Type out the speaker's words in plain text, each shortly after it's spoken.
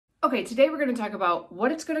Okay, today we're going to talk about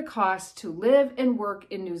what it's going to cost to live and work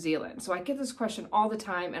in New Zealand. So I get this question all the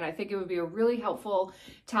time, and I think it would be a really helpful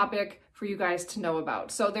topic for you guys to know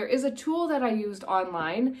about. So there is a tool that I used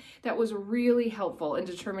online that was really helpful in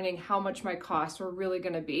determining how much my costs were really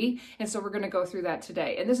going to be. And so we're going to go through that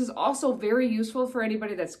today. And this is also very useful for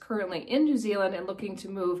anybody that's currently in New Zealand and looking to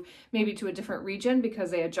move maybe to a different region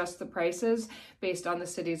because they adjust the prices based on the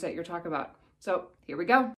cities that you're talking about. So here we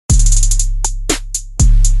go.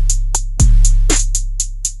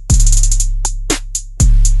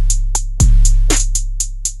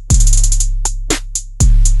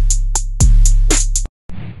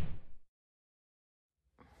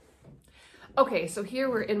 Okay, so here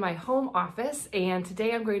we're in my home office, and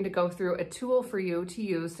today I'm going to go through a tool for you to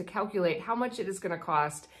use to calculate how much it is going to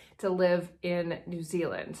cost to live in New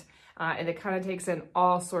Zealand. And it kind of takes in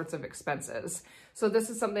all sorts of expenses. So this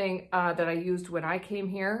is something that I used when I came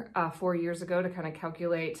here 4 years ago to kind of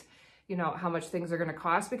calculate, how much things are going to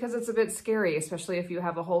cost, because it's a bit scary, especially if you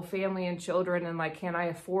have a whole family and children and like, can I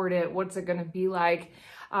afford it? What's it going to be like?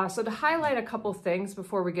 So to highlight a couple things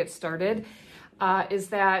before we get started is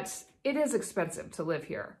that it is expensive to live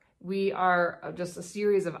here. We are just a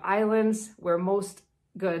series of islands where most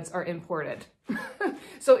goods are imported.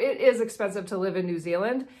 So it is expensive to live in New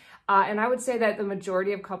Zealand. And I would say that the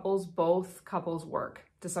majority of both couples work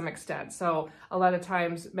to some extent. So a lot of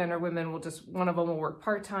times men or women one of them will work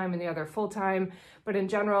part-time and the other full-time. But in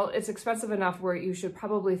general, it's expensive enough where you should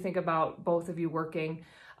probably think about both of you working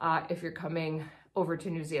if you're coming over to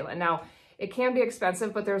New Zealand. Now, it can be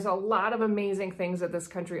expensive, but there's a lot of amazing things that this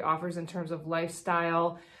country offers in terms of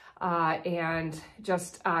lifestyle and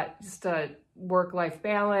just a work-life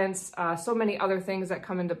balance. So many other things that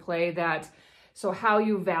come into play so how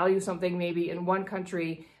you value something maybe in one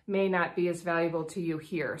country may not be as valuable to you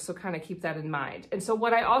here. So kind of keep that in mind. And so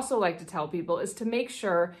what I also like to tell people is to make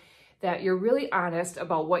sure that you're really honest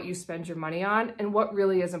about what you spend your money on and what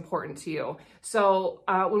really is important to you. So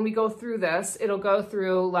when we go through this, it'll go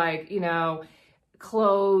through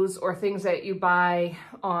clothes or things that you buy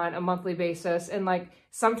on a monthly basis. And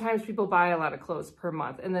sometimes people buy a lot of clothes per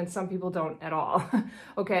month and then some people don't at all.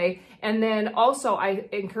 Okay. And then also I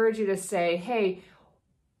encourage you to say, hey,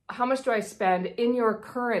 how much do I spend in your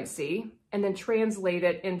currency? And then translate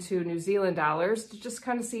it into New Zealand dollars to just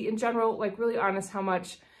kind of see in general, really honest how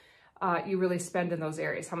much you really spend in those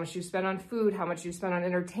areas, how much you spend on food, how much you spend on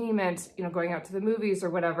entertainment, going out to the movies or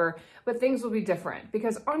whatever, but things will be different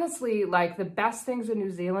because honestly, the best things in New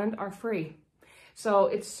Zealand are free. So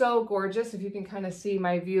it's so gorgeous. If you can kind of see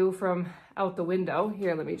my view from out the window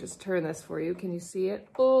here, let me just turn this for you. Can you see it?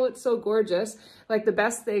 Oh, it's so gorgeous. The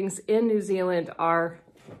best things in New Zealand are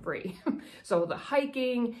free. So the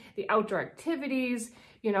hiking, the outdoor activities,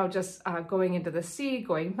 just going into the sea,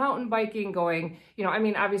 going mountain biking,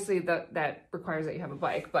 obviously that requires that you have a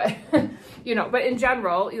bike, but, but in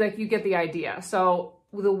general, you get the idea. So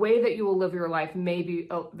the way that you will live your life may be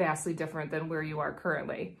vastly different than where you are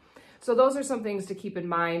currently. So those are some things to keep in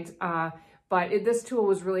mind. But this tool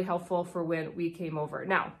was really helpful for when we came over.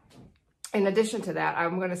 Now, in addition to that,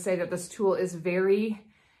 I'm going to say that this tool is very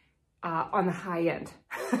on the high end.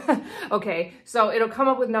 Okay, so it'll come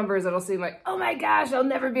up with numbers that'll seem like, oh my gosh, I'll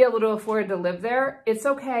never be able to afford to live there. It's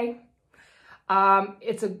okay.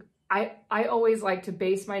 I always like to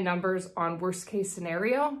base my numbers on worst case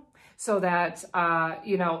scenario so that,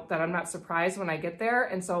 that I'm not surprised when I get there.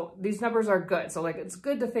 And so these numbers are good. So it's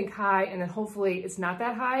good to think high and then hopefully it's not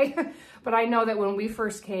that high. But I know that when we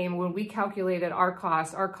first came, when we calculated our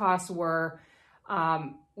costs were,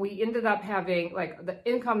 we ended up having the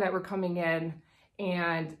income that were coming in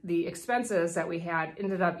and the expenses that we had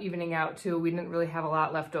ended up evening out to, we didn't really have a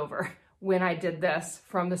lot left over when I did this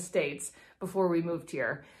from the States before we moved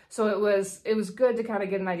here. So it was good to kind of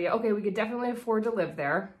get an idea. Okay, we could definitely afford to live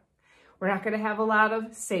there. We're not going to have a lot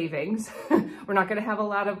of savings. We're not going to have a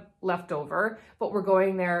lot of leftover, but we're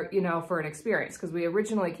going there, for an experience because we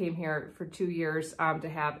originally came here for 2 years to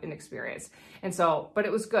have an experience. And so, but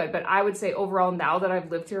it was good. But I would say overall, now that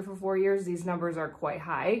I've lived here for 4 years, these numbers are quite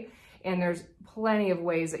high. And there's plenty of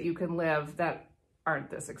ways that you can live that aren't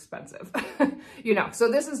this expensive.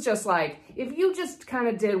 So this is just if you just kind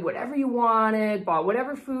of did whatever you wanted, bought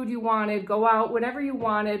whatever food you wanted, go out, whatever you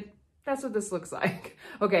wanted, that's what this looks like.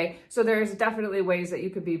 Okay, so there's definitely ways that you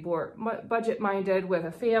could be more budget-minded with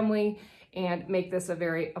a family and make this a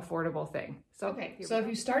very affordable thing. So, okay, so if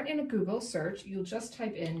you start in a Google search, you'll just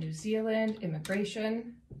type in New Zealand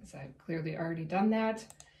immigration, because I've clearly already done that.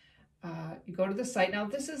 You go to the site. Now,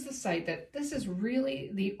 this is the site this is really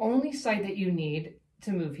the only site that you need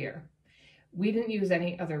to move here. We didn't use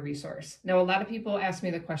any other resource. Now, a lot of people ask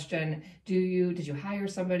me the question, did you hire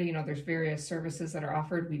somebody? You know, there's various services that are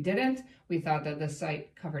offered. We didn't. We thought that the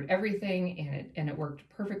site covered everything, and it worked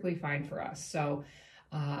perfectly fine for us. So,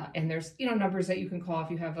 and there's, you know, numbers that you can call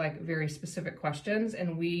if you have like very specific questions,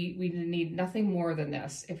 and we need nothing more than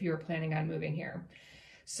this if you're planning on moving here.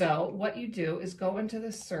 So what you do is go into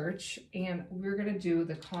the search, and we're going to do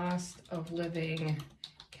the cost of living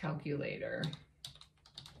calculator.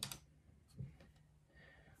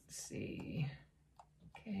 Let's see.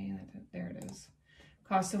 Okay, there it is.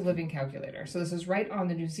 Cost of living calculator. So this is right on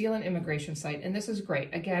the New Zealand immigration site, and this is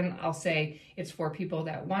great. Again, I'll say it's for people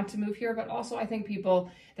that want to move here, but also I think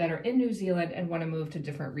people that are in New Zealand and want to move to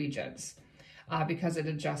different regions because it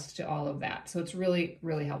adjusts to all of that. So it's really,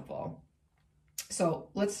 really helpful. So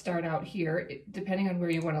let's start out here, depending on where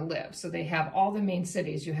you want to live. So they have all the main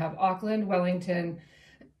cities. You have Auckland, Wellington,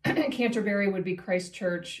 Canterbury would be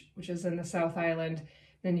Christchurch, which is in the South Island.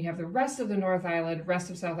 Then you have the rest of the North Island, rest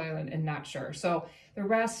of South Island, and Not Sure. So the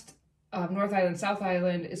rest of North Island, South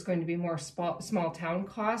Island is going to be more small town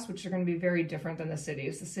costs, which are going to be very different than the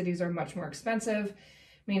cities. The cities are much more expensive,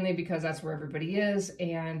 mainly because that's where everybody is,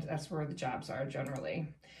 and that's where the jobs are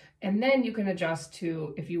generally. And then you can adjust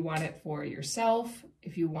to if you want it for yourself,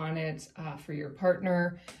 if you want it for your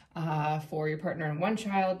partner and one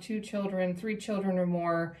child, 2 children, 3 children or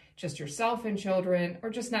more, just yourself and children,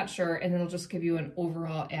 or just not sure, and it'll just give you an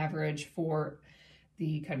overall average for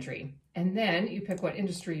the country. And then you pick what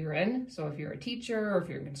industry you're in. So if you're a teacher, or if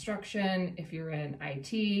you're in construction, if you're in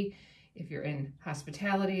IT, if you're in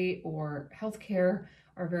hospitality or healthcare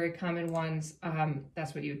are very common ones,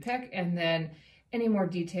 that's what you would pick. And then any more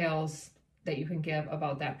details that you can give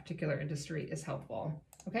about that particular industry is helpful.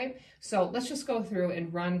 Okay, so let's just go through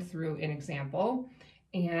and run through an example,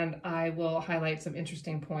 and I will highlight some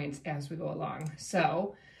interesting points as we go along.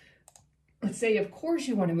 So let's say, of course,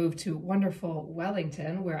 you want to move to wonderful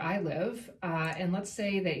Wellington, where I live, and let's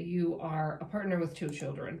say that you are a partner with 2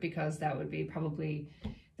 children, because that would be probably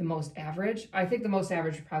the most average. I think the most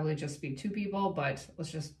average would probably just be 2 people, but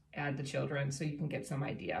let's just add the children so you can get some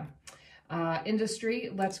idea. Industry,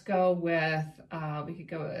 let's go with,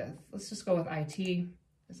 let's just go with IT.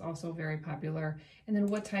 It's also very popular. And then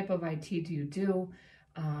what type of IT do you do?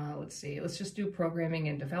 Let's see, let's just do programming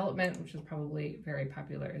and development, which is probably very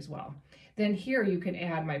popular as well. Then here you can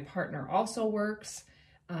add my partner also works,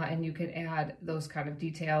 and you can add those kind of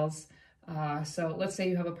details. So let's say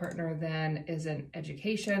you have a partner then is in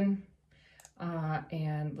education,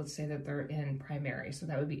 and let's say that they're in primary. So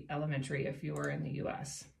that would be elementary if you were in the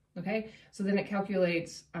US. Okay, so then it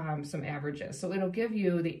calculates some averages. So it'll give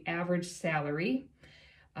you the average salary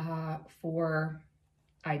for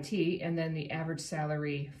IT, and then the average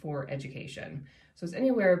salary for education. So it's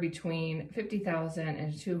anywhere between 50,000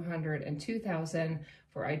 and 202,000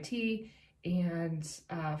 for IT, and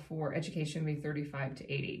for education be 35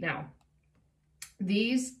 to 80. Now,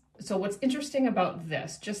 so what's interesting about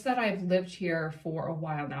this, just that I've lived here for a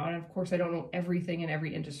while now, and of course I don't know everything in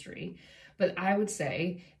every industry, but I would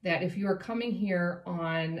say that if you are coming here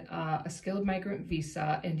on a skilled migrant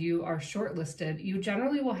visa and you are shortlisted, you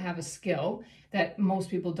generally will have a skill that most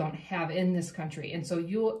people don't have in this country. And so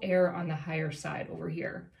you'll err on the higher side over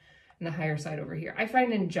here, I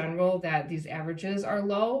find in general that these averages are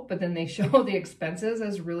low, but then they show the expenses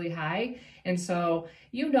as really high. And so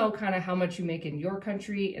you know kind of how much you make in your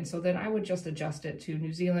country. And so then I would just adjust it to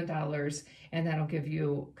New Zealand dollars, and that'll give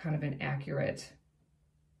you kind of an accurate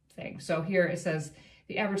thing. So here it says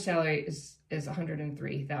the average salary is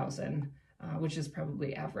 103,000, which is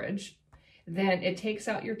probably average. Then it takes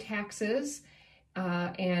out your taxes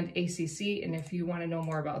and ACC. And if you want to know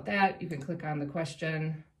more about that, you can click on the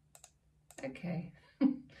question. Okay,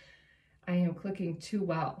 I am clicking too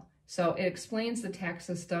well. So it explains the tax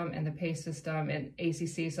system and the pay system and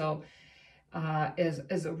ACC. So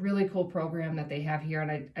is a really cool program that they have here,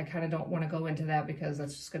 and I kind of don't want to go into that because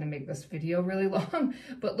that's just going to make this video really long,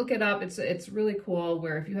 but look it up. It's really cool,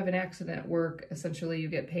 where if you have an accident at work, essentially you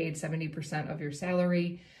get paid 70% of your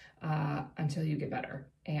salary until you get better.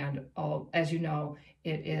 And as you know,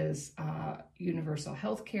 it is universal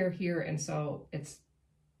health care here, and so it's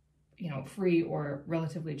free or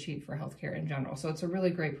relatively cheap for healthcare in general. So it's a really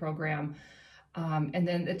great program. And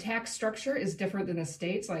then the tax structure is different than the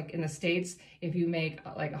States. Like in the States, if you make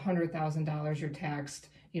like $100,000, you're taxed,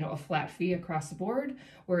 a flat fee across the board,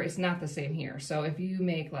 where it's not the same here. So if you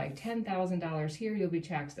make like $10,000 here, you'll be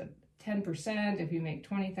taxed at 10%. If you make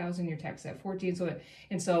 20,000, you're taxed at 14.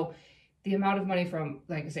 So the amount of money from,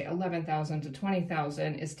 like I say, 11,000 to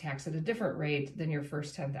 20,000 is taxed at a different rate than your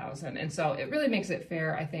first 10,000. And so it really makes it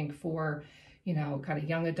fair, I think, for you know, kind of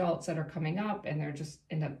young adults that are coming up and they're just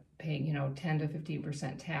end up paying, you know, 10 to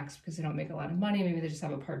 15% tax because they don't make a lot of money. Maybe they just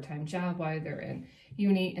have a part-time job while they're in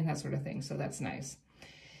uni and that sort of thing. So that's nice.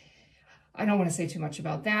 I don't want to say too much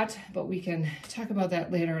about that, but we can talk about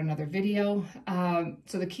that later in another video.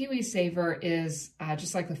 So the KiwiSaver is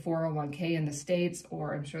just like the 401k in the States,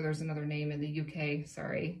 or I'm sure there's another name in the UK,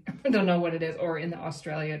 sorry, I don't know what it is, or in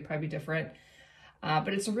Australia, it'd probably be different.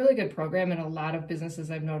 But it's a really good program, and a lot of businesses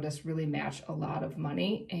I've noticed really match a lot of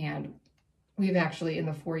money. And we've actually, in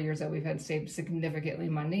the 4 years that we've had, saved significant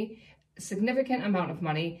amount of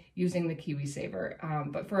money using the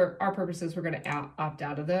KiwiSaver. But for our purposes, we're going to opt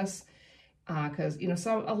out of this. Because, you know,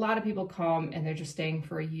 a lot of people come and they're just staying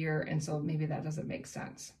for a year, and so maybe that doesn't make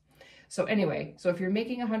sense. So anyway, so if you're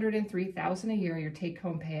making $103,000 a year, your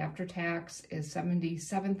take-home pay after tax is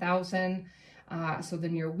 $77,000. So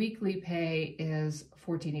then your weekly pay is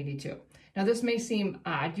 $1,482. Now this may seem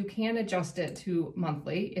odd. You can adjust it to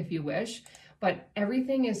monthly if you wish, but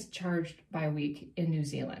everything is charged by week in New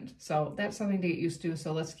Zealand. So that's something to get used to.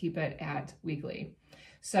 So let's keep it at weekly.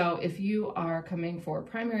 So if you are coming for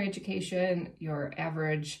primary education, your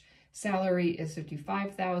average salary is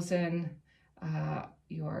 $55,000,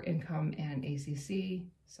 your income and ACC.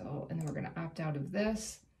 So, and then we're going to opt out of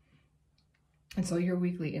this. And so your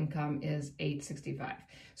weekly income is $865.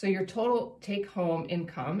 So your total take home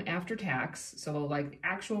income after tax, so like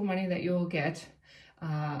actual money that you'll get,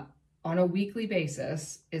 on a weekly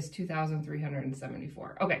basis is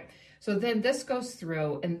 $2,374. Okay, so then this goes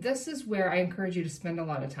through, and this is where I encourage you to spend a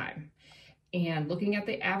lot of time and looking at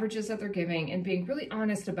the averages that they're giving and being really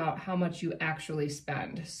honest about how much you actually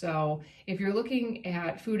spend. So if you're looking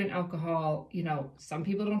at food and alcohol, you know, some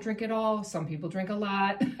people don't drink at all, some people drink a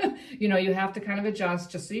lot. You know, you have to kind of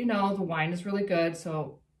adjust. Just so you know, the wine is really good,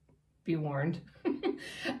 so be warned.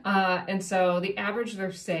 And so the average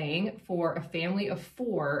they're saying for a family of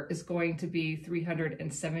 4 is going to be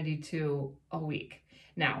 $372 a week.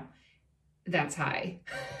 Now, that's high.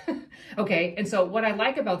 Okay, and so what I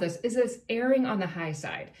like about this is it's erring on the high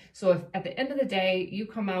side. So if at the end of the day you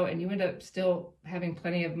come out and you end up still having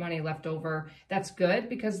plenty of money left over, that's good,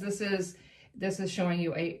 because this is showing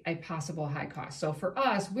you a possible high cost. So for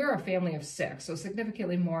us, we're a family of 6, so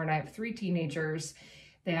significantly more, and I have 3 teenagers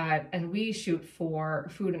and we shoot for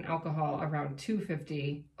food and alcohol around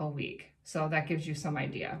 $250 a week. So that gives you some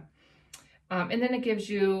idea. And then it gives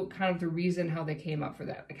you kind of the reason how they came up for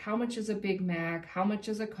that. Like, how much is a Big Mac? How much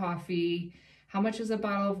is a coffee? How much is a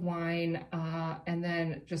bottle of wine? And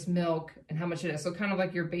then just milk, and how much it is. So kind of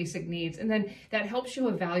like your basic needs. And then that helps you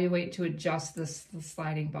evaluate to adjust the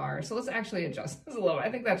sliding bar. So let's actually adjust this a little bit.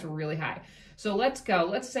 I think that's really high. So let's go.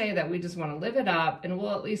 Let's say that we just want to live it up, and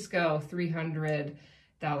we'll at least go $300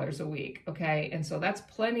 a week. Okay. And so that's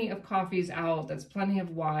plenty of coffees out. That's plenty of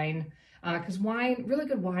wine. Because wine, really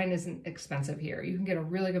good wine isn't expensive here. You can get a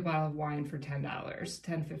really good bottle of wine for $10,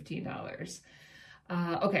 $15.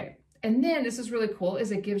 Okay, and then this is really cool,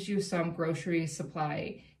 is it gives you some grocery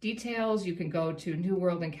supply details. You can go to New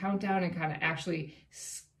World and Countdown and kind of actually,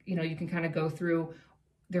 you know, you can kind of go through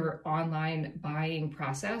their online buying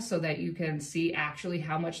process so that you can see actually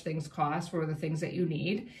how much things cost for the things that you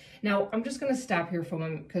need. Now, I'm just going to stop here for a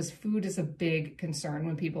moment because food is a big concern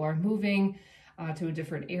when people are moving to a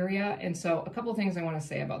different area. And so a couple of things I want to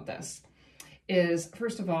say about this is,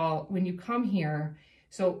 first of all, when you come here,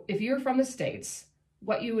 so if you're from the States,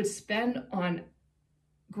 what you would spend on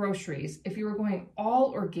groceries, if you were going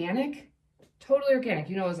all organic, totally organic,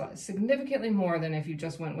 you know, is significantly more than if you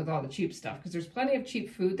just went with all the cheap stuff, because there's plenty of cheap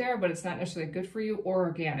food there, but it's not necessarily good for you or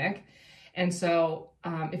organic. And so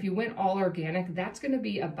if you went all organic, that's going to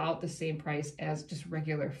be about the same price as just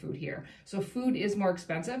regular food here. So food is more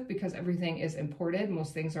expensive because everything is imported.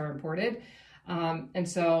 Most things are imported. And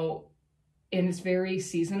it's very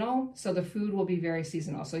seasonal. So the food will be very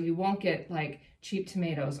seasonal. So you won't get like cheap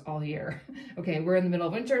tomatoes all year. Okay, we're in the middle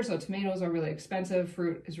of winter, so tomatoes are really expensive.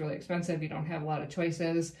 Fruit is really expensive. You don't have a lot of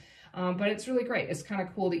choices, but it's really great. It's kind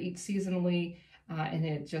of cool to eat seasonally, and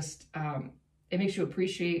it just, it makes you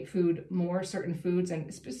appreciate food more, certain foods,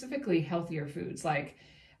 and specifically healthier foods. Like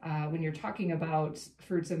when you're talking about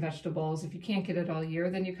fruits and vegetables, if you can't get it all year,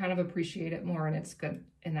 then you kind of appreciate it more, and it's good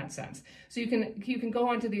in that sense. So you can go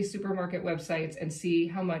onto these supermarket websites and see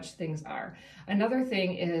how much things are. Another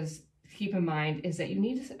thing is, keep in mind, is that you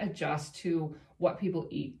need to adjust to what people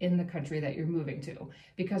eat in the country that you're moving to.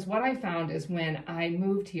 Because what I found is when I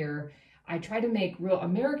moved here, I try to make real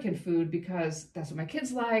American food because that's what my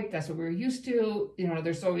kids like. That's what we're used to. You know,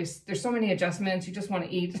 there's so many adjustments. You just want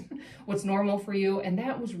to eat what's normal for you. And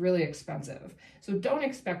that was really expensive. So don't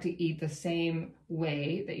expect to eat the same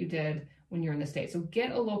way that you did when you're in the States. So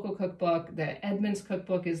get a local cookbook. The Edmonds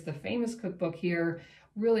cookbook is the famous cookbook here.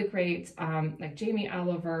 Really great, like Jamie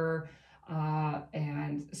Oliver,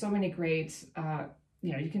 and so many great,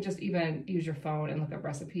 you can just even use your phone and look up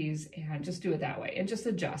recipes and just do it that way and just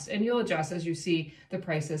adjust. And you'll adjust as you see the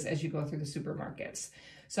prices as you go through the supermarkets.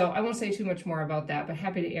 So I won't say too much more about that, but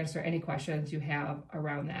happy to answer any questions you have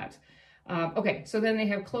around that. Okay, so then they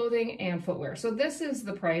have clothing and footwear. So this is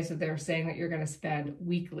the price that they're saying that you're going to spend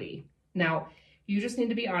weekly. Now, you just need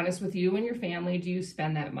to be honest with you and your family. Do you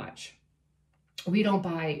spend that much? We don't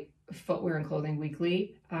buy footwear and clothing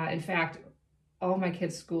weekly. In fact, all my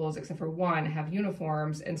kids' schools, except for one, have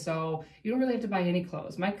uniforms. And so you don't really have to buy any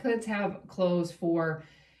clothes. My kids have clothes for,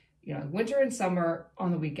 winter and summer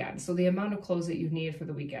on the weekends. So the amount of clothes that you need for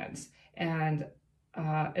the weekends and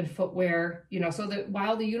footwear, so that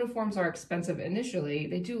while the uniforms are expensive initially,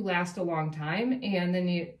 they do last a long time. And then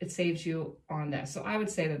it saves you on this. So I would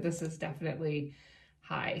say that this is definitely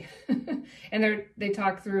high. And they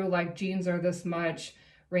talk through like jeans are this much,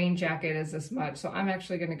 rain jacket is this much. So I'm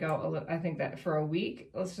actually going to go, I think that for a week,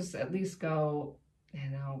 let's just at least go,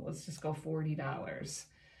 let's just go $40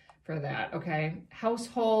 for that. Okay.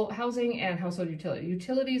 Housing and household utility.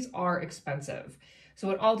 Utilities are expensive. So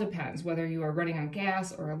it all depends whether you are running on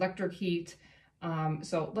gas or electric heat.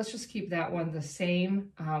 So let's just keep that one the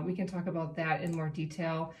same. We can talk about that in more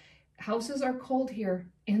detail. Houses are cold here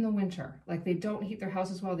in the winter. Like they don't heat their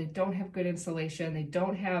houses well. They don't have good insulation. They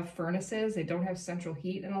don't have furnaces. They don't have central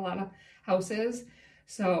heat in a lot of houses.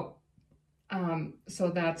 So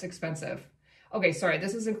that's expensive. Okay, sorry,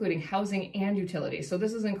 this is including housing and utilities. So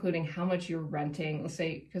this is including how much you're renting, let's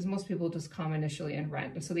say, because most people just come initially and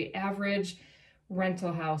rent. And so the average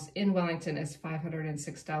rental house in Wellington is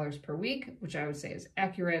 $506 per week, which I would say is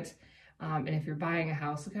accurate. And if you're buying a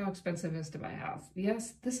house, look how expensive it is to buy a house.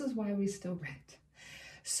 Yes, this is why we still rent.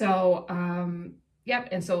 So, yep.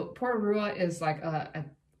 And so Porirua is like a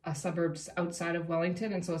suburbs outside of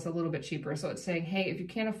Wellington. And so it's a little bit cheaper. So it's saying, hey, if you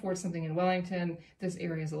can't afford something in Wellington, this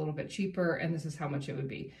area is a little bit cheaper and this is how much it would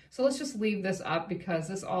be. So let's just leave this up because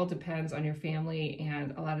this all depends on your family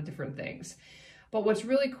and a lot of different things. But what's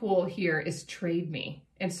really cool here is Trade Me.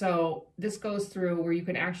 And so this goes through where you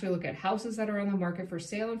can actually look at houses that are on the market for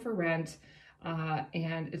sale and for rent.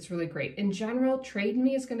 And it's really great. In general, Trade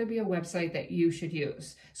Me is going to be a website that you should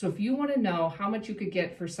use. So if you want to know how much you could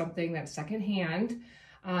get for something that's secondhand,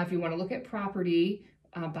 if you want to look at property,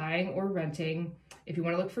 buying or renting, if you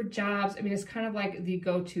want to look for jobs, it's kind of like the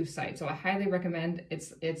go-to site. So I highly recommend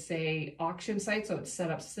it's a auction site. So it's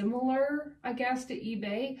set up similar, I guess, to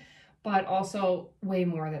eBay, but also way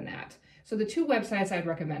more than that. So the two websites I'd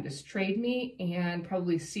recommend is Trade Me and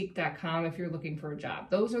probably Seek.com if you're looking for a job.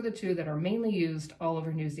 Those are the two that are mainly used all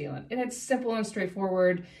over New Zealand. And it's simple and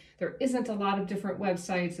straightforward. There isn't a lot of different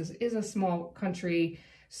websites. This is a small country.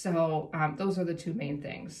 So those are the two main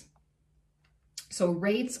things. So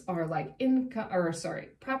rates are like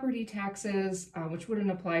property taxes, which wouldn't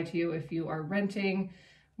apply to you if you are renting,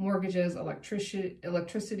 mortgages, electricity,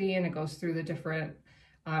 and it goes through the different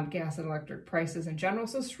gas and electric prices in general.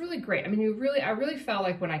 So it's really great. I really felt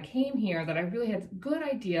like when I came here that I really had a good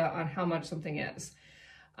idea on how much something is.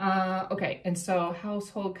 Okay, and so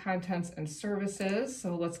household contents and services.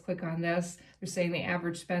 So let's click on this. They're saying the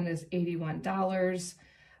average spend is $81.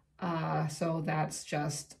 So that's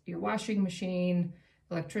just your washing machine,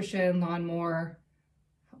 electrician, lawnmower,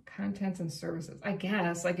 contents and services. I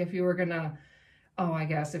guess, like if you were gonna,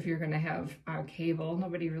 if you're gonna have cable,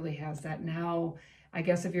 nobody really has that now. I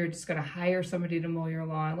guess if you're just gonna hire somebody to mow your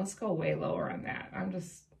lawn, let's go way lower on that.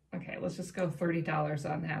 Let's just go $30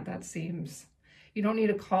 on that. That seems, you don't need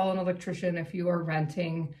to call an electrician if you are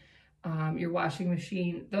renting your washing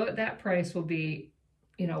machine. That price will be,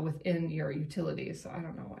 within your utilities. So I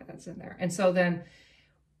don't know why that's in there. And so then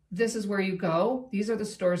this is where you go. These are the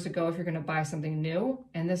stores to go if you're going to buy something new.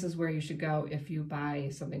 And this is where you should go if you buy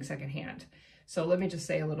something secondhand. So let me just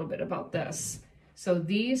say a little bit about this. So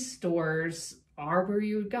these stores are where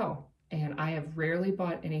you would go. And I have rarely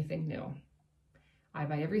bought anything new. I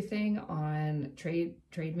buy everything on Trade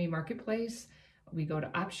Me Marketplace. We go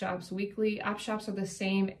to op shops weekly. Op shops are the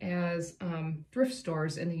same as thrift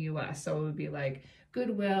stores in the US. So it would be like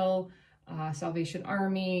Goodwill, Salvation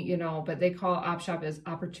Army, but they call op shop as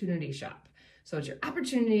opportunity shop. So it's your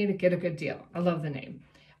opportunity to get a good deal. I love the name.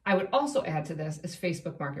 I would also add to this is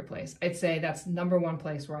Facebook Marketplace. I'd say that's number one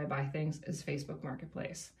place where I buy things is Facebook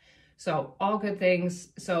Marketplace. So all good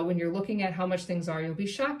things. So when you're looking at how much things are, you'll be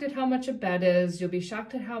shocked at how much a bed is. You'll be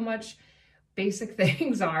shocked at how much basic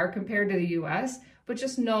things are compared to the US, but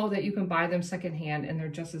just know that you can buy them secondhand and they're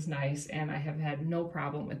just as nice, and I have had no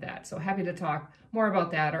problem with that. So happy to talk more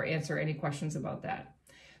about that or answer any questions about that.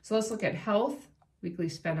 So let's look at health, weekly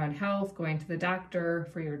spend on health, going to the doctor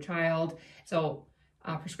for your child. So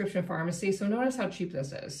prescription pharmacy. So notice how cheap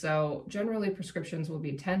this is. So generally prescriptions will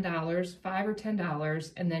be $10, $5 or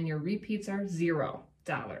 $10, and then your repeats are $0,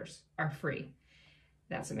 are free.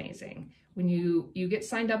 That's amazing. When you get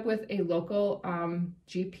signed up with a local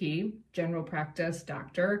GP, general practice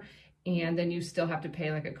doctor, and then you still have to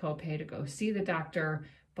pay like a copay to go see the doctor.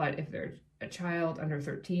 But if they're a child under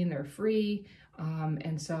 13, they're free.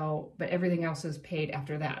 But everything else is paid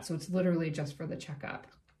after that. So it's literally just for the checkup.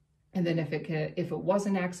 And then if it was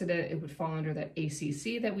an accident, it would fall under that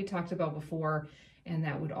ACC that we talked about before, and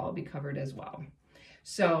that would all be covered as well.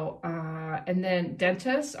 So, and then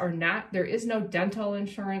dentists are not, there is no dental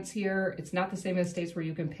insurance here. It's not the same as states where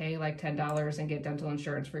you can pay like $10 and get dental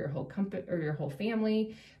insurance for your whole company or your whole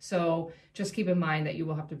family. So just keep in mind that you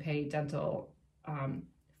will have to pay dental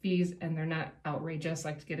fees, and they're not outrageous.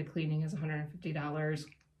 Like to get a cleaning is $150,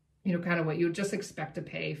 you know, kind of what you would just expect to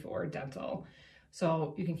pay for dental.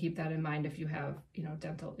 So you can keep that in mind if you have, you know,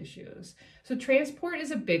 dental issues. So transport is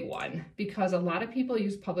a big one because a lot of people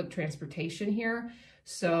use public transportation here.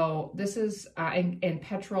 So this is, and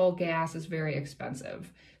petrol, gas is very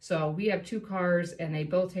expensive. So we have 2 cars and they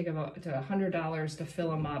both take about $100 to fill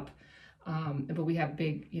them up. But we have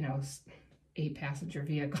big, you know, 8-passenger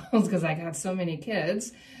vehicles because I got so many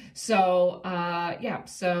kids. So yeah,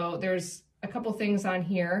 so there's a couple things on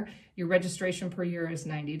here. Your registration per year is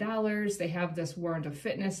 $90. They have this warrant of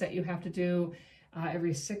fitness that you have to do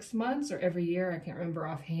every 6 months or every year. I can't remember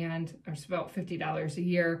offhand. It's about $50 a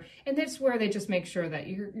year. And that's where they just make sure that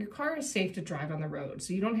your car is safe to drive on the road.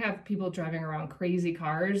 So you don't have people driving around crazy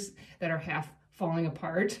cars that are half falling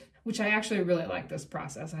apart, which I actually really like this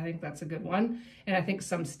process. I think that's a good one. And I think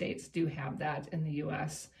some states do have that in the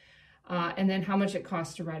US. And then how much it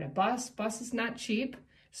costs to ride a bus. Bus is not cheap.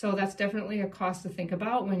 So that's definitely a cost to think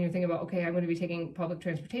about when you're thinking about, okay, I'm going to be taking public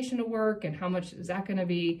transportation to work and how much is that going to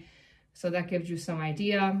be? So that gives you some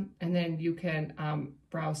idea. And then you can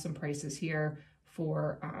browse some prices here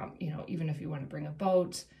for, you know, even if you want to bring a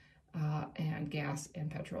boat and gas and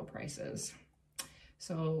petrol prices.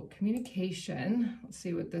 So communication, let's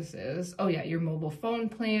see what this is. Oh yeah, your mobile phone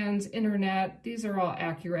plans, internet, these are all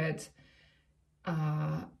accurate.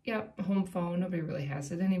 Yep, home phone, nobody really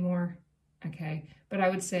has it anymore. Okay, but I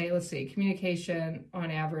would say, let's see, communication on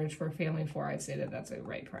average for a family of 4, I'd say that that's a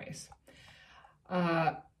right price.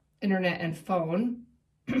 Internet and phone,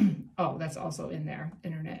 oh, that's also in there,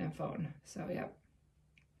 internet and phone, so yeah.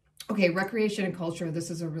 Okay, recreation and culture, this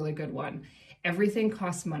is a really good one. Everything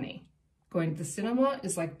costs money. Going to the cinema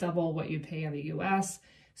is like double what you pay in the US.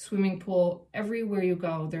 Swimming pool, everywhere you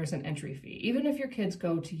go, there's an entry fee. Even if your kids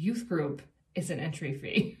go to youth group, it's an entry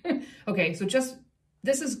fee. Okay, so just,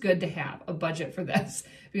 this is good to have a budget for this,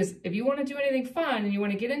 because if you want to do anything fun and you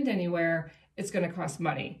want to get into anywhere, it's going to cost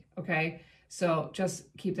money. Okay. So just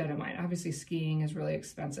keep that in mind. Obviously skiing is really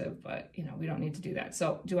expensive, but you know, we don't need to do that.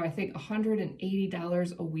 So do I think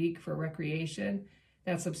 $180 a week for recreation?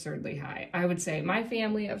 That's absurdly high. I would say my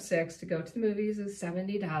family of 6 to go to the movies is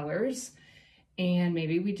 $70. And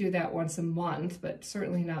maybe we do that once a month, but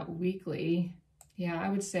certainly not weekly. Yeah, I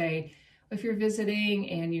would say if you're visiting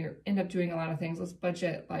and you end up doing a lot of things, let's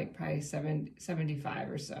budget like probably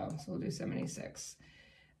 75 or so. So we'll do 76.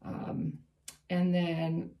 And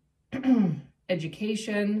then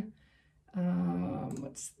education.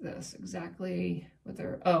 What's this exactly?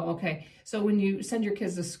 Oh, okay. So when you send your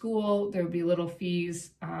kids to school, there would be little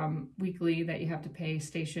fees weekly that you have to pay,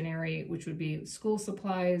 stationery, which would be school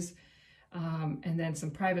supplies. And then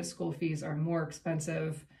some private school fees are more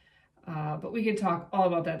expensive. But we can talk all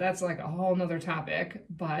about that. That's like a whole nother topic,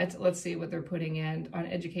 but let's see what they're putting in on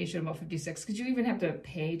education, about 56, because you even have to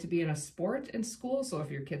pay to be in a sport in school. So if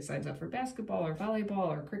your kid signs up for basketball or volleyball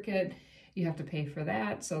or cricket, you have to pay for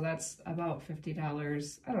that. So that's about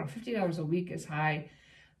 $50. I don't know, $50 a week is high.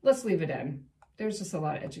 Let's leave it in. There's just a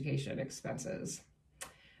lot of education expenses.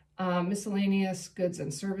 Miscellaneous goods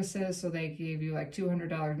and services. So they gave you like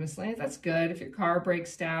 $200 miscellaneous. That's good. If your car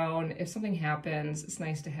breaks down, if something happens, it's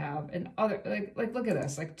nice to have. And other, like look at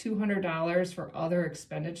this, like $200 for other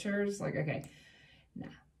expenditures. Like, okay, nah,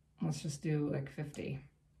 let's just do like 50.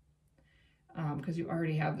 Because you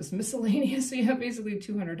already have this miscellaneous. So you have basically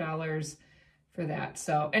 $200 for that.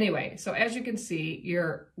 So anyway, so as you can see,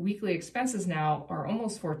 your weekly expenses now are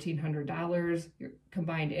almost $1,400, your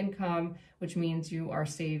combined income, which means you are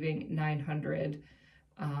saving $900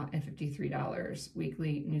 and $53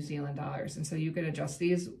 weekly New Zealand dollars. And so you can adjust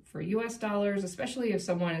these for US dollars, especially if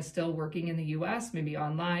someone is still working in the US, maybe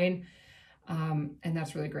online. And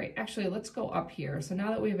that's really great. Actually, let's go up here. So now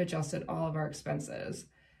that we've adjusted all of our expenses,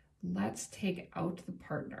 let's take out the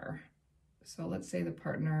partner. So let's say the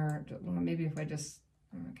partner, well, maybe if I just,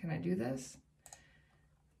 can I do this?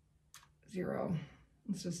 0.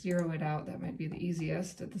 Let's just zero it out. That might be the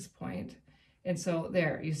easiest at this point. And so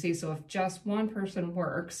there, you see, so if just one person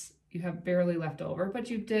works, you have barely left over, but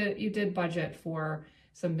you did budget for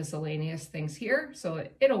some miscellaneous things here, so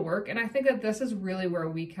it'll work. And I think that this is really where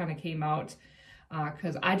we kind of came out,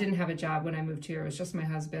 because I didn't have a job when I moved here. It was just my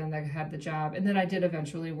husband that had the job. And then I did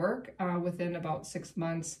eventually work within about 6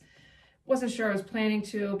 months. Wasn't sure I was planning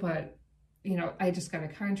to, but you know, I just got a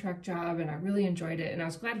contract job and I really enjoyed it. And I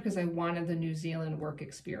was glad because I wanted the New Zealand work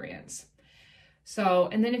experience. So,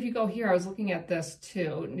 and then if you go here, I was looking at this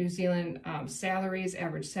too, New Zealand salaries,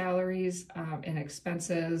 average salaries, and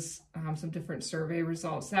expenses, some different survey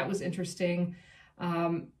results. That was interesting.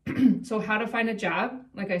 So how to find a job,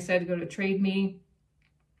 like I said, go to Trade Me,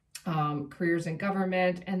 careers in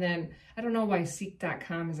government, and then I don't know why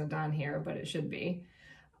Seek.com isn't on here, but it should be.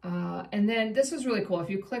 And then this was really cool. If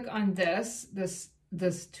you click on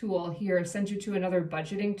this tool here, it sends you to another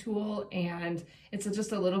budgeting tool, and it's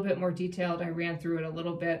just a little bit more detailed. I ran through it a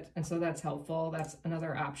little bit, and so that's helpful. That's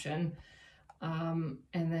another option. And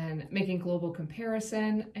then making global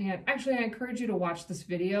comparison. And actually, I encourage you to watch this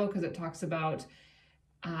video because it talks about,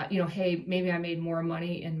 you know, hey, maybe I made more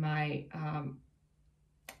money in my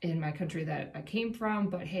country that I came from,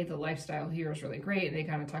 but hey, the lifestyle here is really great. And they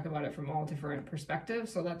kind of talk about it from all different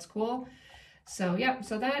perspectives. So that's cool. So yeah,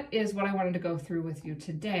 so that is what I wanted to go through with you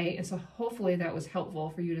today. And so hopefully that was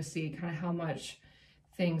helpful for you to see kind of how much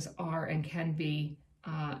things are and can be,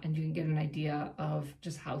 and you can get an idea of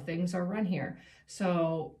just how things are run here.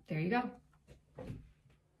 So there you go.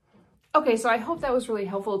 Okay, so I hope that was really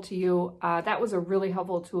helpful to you. That was a really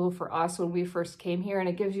helpful tool for us when we first came here, and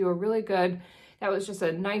it gives you a really good, that was just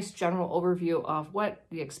a nice general overview of what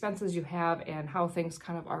the expenses you have and how things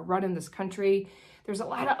kind of are run in this country. There's a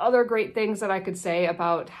lot of other great things that I could say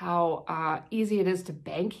about how easy it is to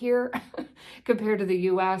bank here compared to the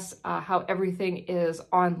US, how everything is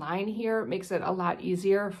online here makes it a lot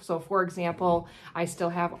easier. So for example, I still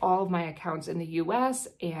have all of my accounts in the US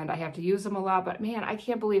and I have to use them a lot, but man, I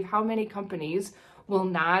can't believe how many companies will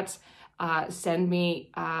not send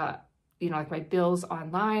me you know, like my bills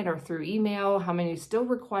online or through email, how many still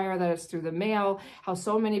require that it's through the mail, how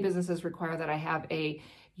so many businesses require that I have a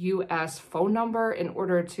US phone number in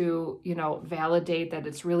order to, you know, validate that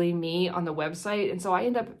it's really me on the website. And so I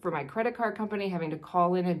end up, for my credit card company, having to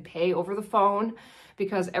call in and pay over the phone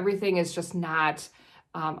because everything is just not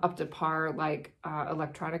up to par like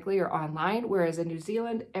electronically or online, whereas in New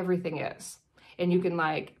Zealand, everything is. And you can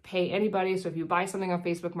like pay anybody. So if you buy something on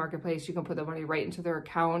Facebook Marketplace, you can put the money right into their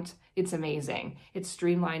account. It's amazing. It's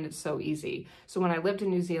streamlined. It's so easy. So when I lived in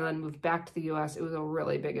New Zealand, moved back to the US, it was a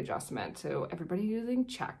really big adjustment to everybody using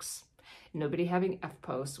checks, nobody having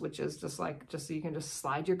EFTPOS, which is just like, just so you can just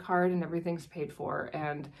slide your card and everything's paid for.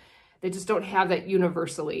 And they just don't have that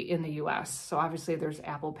universally in the US. So obviously there's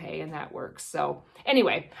Apple Pay and that works. So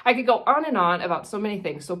anyway, I could go on and on about so many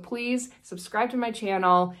things. So please subscribe to my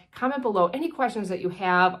channel, comment below any questions that you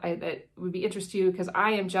have that would be interesting to you, because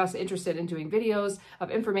I am just interested in doing videos of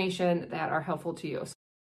information that are helpful to you.